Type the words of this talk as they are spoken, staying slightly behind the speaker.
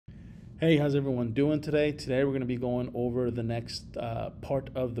Hey, how's everyone doing today? Today we're going to be going over the next part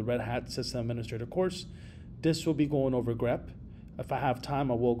of the Red Hat System Administrator course. This will be going over Grep. If I have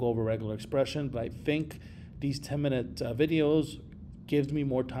time, I will go over regular expression, but I think these 10-minute videos gives me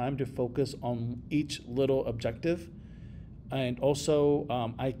more time to focus on each little objective. And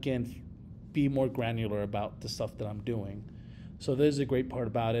also, I can be more granular about the stuff that I'm doing. So this is a great part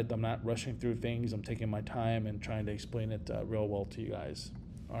about it. I'm not rushing through things. I'm taking my time and trying to explain it real well to you guys.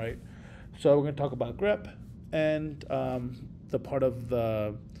 All right. So we're going to talk about Grep and the part of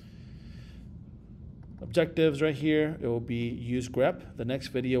the objectives right here. It will be use Grep. The next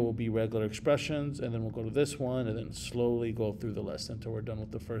video will be regular expressions, and then we'll go to this one and then slowly go through the list until we're done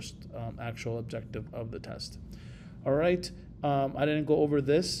with the first actual objective of the test. All right. I didn't go over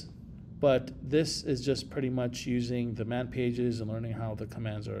this, but this is just pretty much using the man pages and learning how the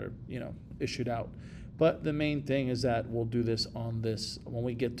commands are, issued out. But the main thing is that we'll do this on this. When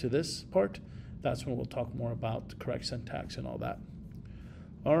we get to this part, that's when we'll talk more about the correct syntax and all that.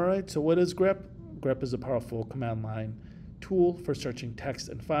 All right, so what is Grep? Grep is a powerful command line tool for searching text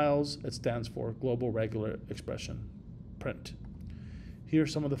and files. It stands for Global Regular Expression Print. Here are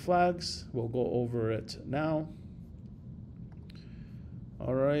some of the flags. We'll go over it now.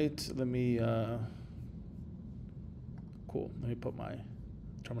 All right, let me put my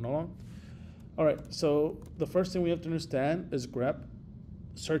terminal on. All right, so the first thing we have to understand is Grep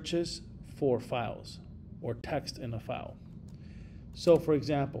searches for files or text in a file. So for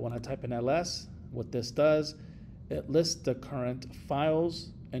example, when I type in ls, what this does, it lists the current files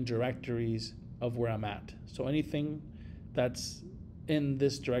and directories of where I'm at. So anything that's in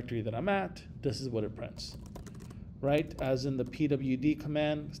this directory that I'm at, this is what it prints, right? As in the pwd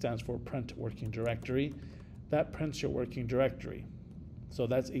command, stands for print working directory, that prints your working directory. So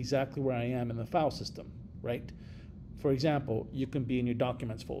that's exactly where I am in the file system, right? For example, you can be in your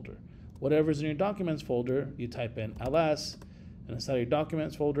documents folder. Whatever's in your documents folder, you type in ls, and inside your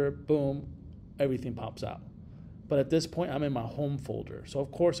documents folder, boom, everything pops out. But at this point, I'm in my home folder. So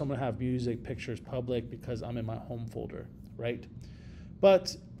of course, I'm gonna have music, pictures, public, because I'm in my home folder, right?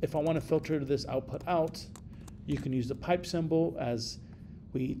 But if I wanna filter this output out, you can use the pipe symbol, as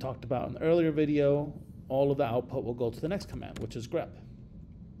we talked about in the earlier video. All of the output will go to the next command, which is grep.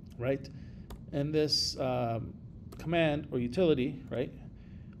 Right? And this command or utility, right,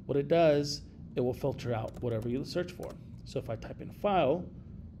 what it does, it will filter out whatever you search for. So if I type in file,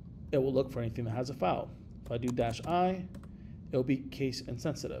 it will look for anything that has a file. If I do -i, it will be case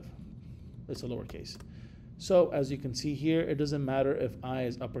insensitive. It's a lowercase. So as you can see here, it doesn't matter if I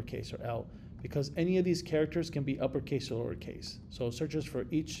is uppercase or L, because any of these characters can be uppercase or lowercase. So it searches for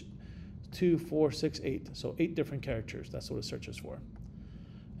each 2, 4, 6, 8. So 8 different characters. That's what it searches for.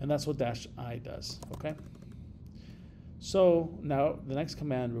 And that's what -i does, okay? So now the next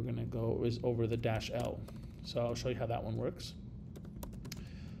command we're gonna go is over the -l. So I'll show you how that one works.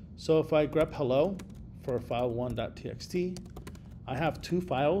 So if I grep hello for file1.txt, I have 2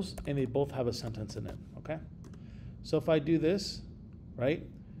 files and they both have a sentence in it, okay? So if I do this, right,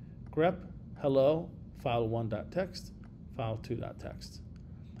 grep hello file1.text, file2.text.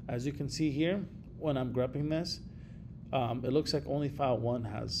 As you can see here, when I'm grepping this, it looks like only file 1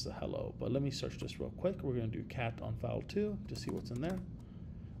 has hello, but let me search this real quick. We're going to do cat on file 2 to see what's in there.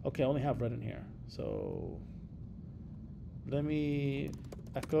 Okay, I only have red in here. So let me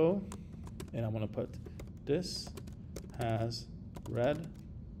echo, and I'm going to put this has red,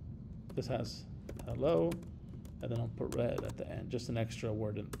 this has hello, and then I'll put red at the end, just an extra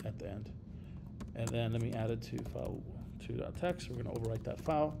word at the end. And then let me add it to file2.text. We're going to overwrite that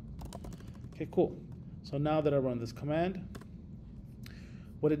file. Okay, cool. So now that I run this command,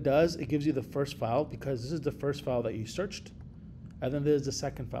 what it does, it gives you the first file, because this is the first file that you searched, and then there's the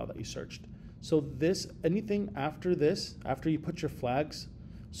second file that you searched. So this, anything after this, after you put your flags,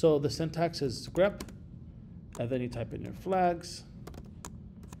 so the syntax is grep, and then you type in your flags,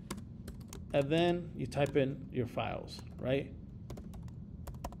 and then you type in your files, right?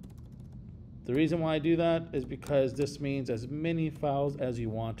 The reason why I do that is because this means as many files as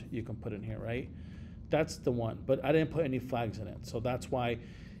you want, you can put in here, right? That's the one, but I didn't put any flags in it. So that's why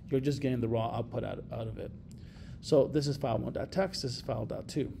you're just getting the raw output out of it. So this is file1.text, this is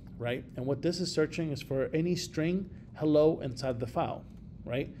file.2, right? And what this is searching is for any string hello inside the file,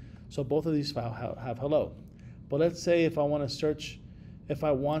 right? So both of these files have hello. But let's say if I want to search, if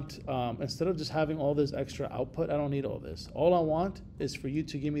I want, instead of just having all this extra output, I don't need all this. All I want is for you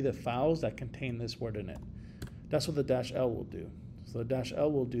to give me the files that contain this word in it. That's what the -l will do. So the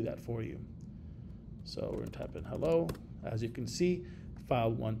 -l will do that for you. So we're going to type in hello. As you can see,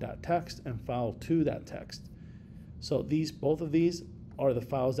 file1.text and file2.text. So both of these are the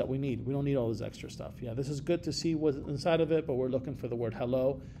files that we need. We don't need all this extra stuff. Yeah, this is good to see what's inside of it, but we're looking for the word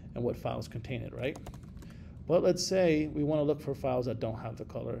hello and what files contain it, right? But let's say we want to look for files that don't have the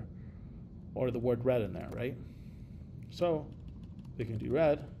color or the word red in there, right? So we can do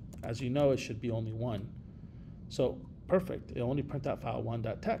red. As you know, it should be only one. So perfect, it only print out file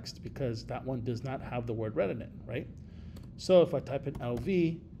 1.txt because that one does not have the word red in it, right? So if I type in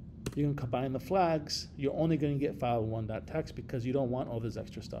LV, you can combine the flags. You're only going to get file 1.txt because you don't want all this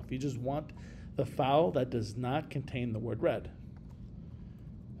extra stuff. You just want the file that does not contain the word red.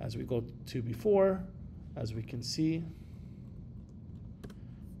 As we go to before, as we can see,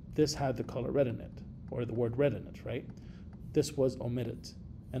 this had the color red in it, or the word red in it, right? This was omitted,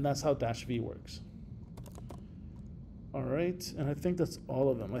 and that's how -v works. All right, and I think that's all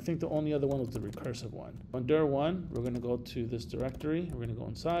of them. I think the only other one was the recursive one. On dir one, we're going to go to this directory. We're going to go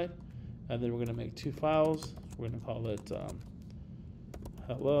inside, and then we're going to make two files. We're going to call it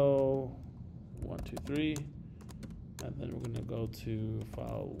hello 123, and then we're going to go to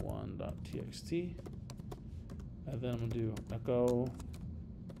file 1.txt, and then I'm going to do echo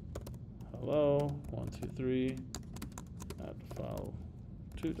hello 123 at file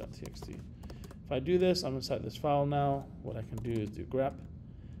 2.txt. If I do this, I'm inside this file now. What I can do is do grep.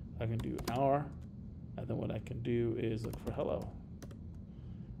 I can do our, and then what I can do is look for hello.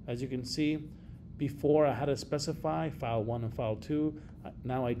 As you can see, before I had to specify file 1 and file 2.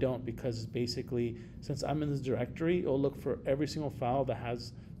 Now I don't, because it's basically, since I'm in this directory, it'll look for every single file that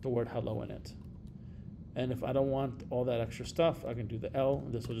has the word hello in it. And if I don't want all that extra stuff, I can do the L,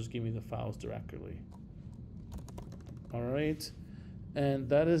 and this will just give me the files directly. All right. And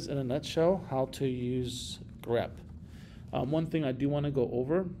that is, in a nutshell, how to use grep. One thing I do want to go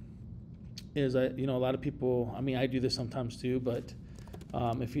over is, a lot of people, I do this sometimes too, but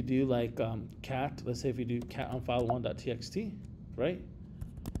if you do like cat, let's say if you do cat on file 1.txt, right?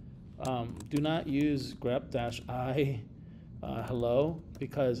 Do not use grep-i hello,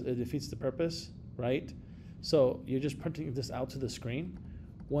 because it defeats the purpose, right? So you're just printing this out to the screen,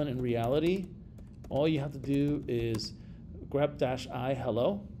 when in reality, all you have to do is grep-i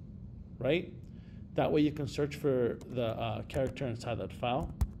hello, right? That way you can search for the character inside that file.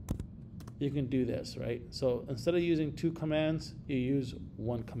 You can do this, right? So instead of using two commands, you use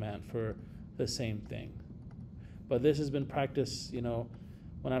one command for the same thing. But this has been practiced,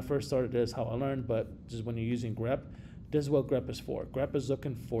 when I first started, this is how I learned, but just when you're using grep, this is what grep is for. Grep is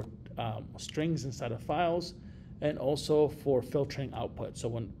looking for strings inside of files, and also for filtering output. So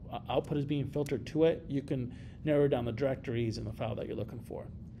when output is being filtered to it, you can narrow down the directories in the file that you're looking for.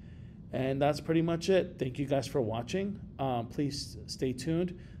 And that's pretty much it. Thank you guys for watching. Please stay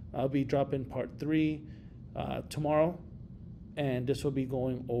tuned. I'll be dropping part 3 tomorrow, and this will be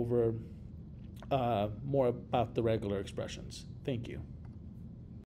going over more about the regular expressions. Thank you.